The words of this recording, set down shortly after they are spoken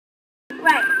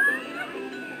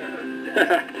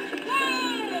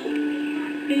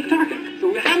He's talking.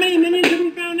 So how many minions have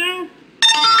we found now?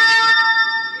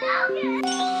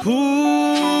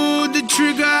 Pull the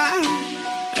trigger.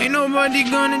 Ain't nobody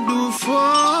gonna do it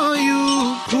for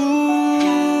you.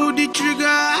 Pull the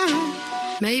trigger.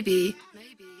 Maybe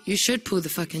you should pull the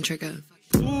fucking trigger.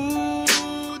 Pull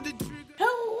the trigger.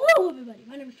 Hello everybody,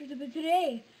 my name is SpringTube, and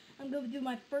today I'm going to do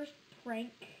my first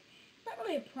prank. It's not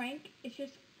really a prank, it's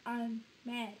just I'm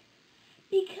mad.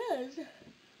 Because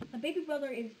my baby brother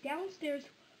is downstairs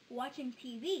watching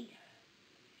TV.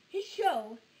 His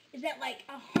show is at like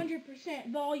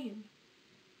 100% volume.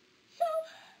 So,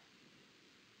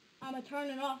 I'm going to turn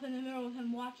it off in the middle of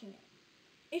him watching it.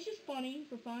 It's just funny,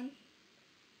 for fun.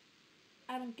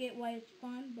 I don't get why it's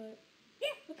fun, but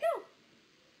yeah, let's go.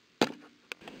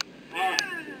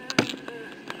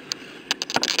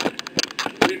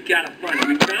 We've got a front.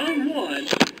 We found one.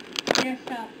 Yes,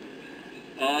 stop.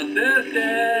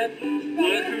 Assistant.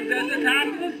 Look who's at the top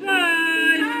of the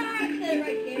slide. I said it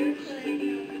right there, so that,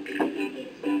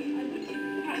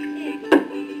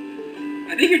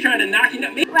 I think you're trying to knock it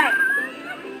at me. Right.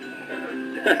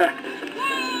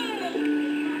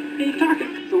 He's talking.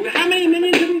 So how many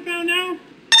minions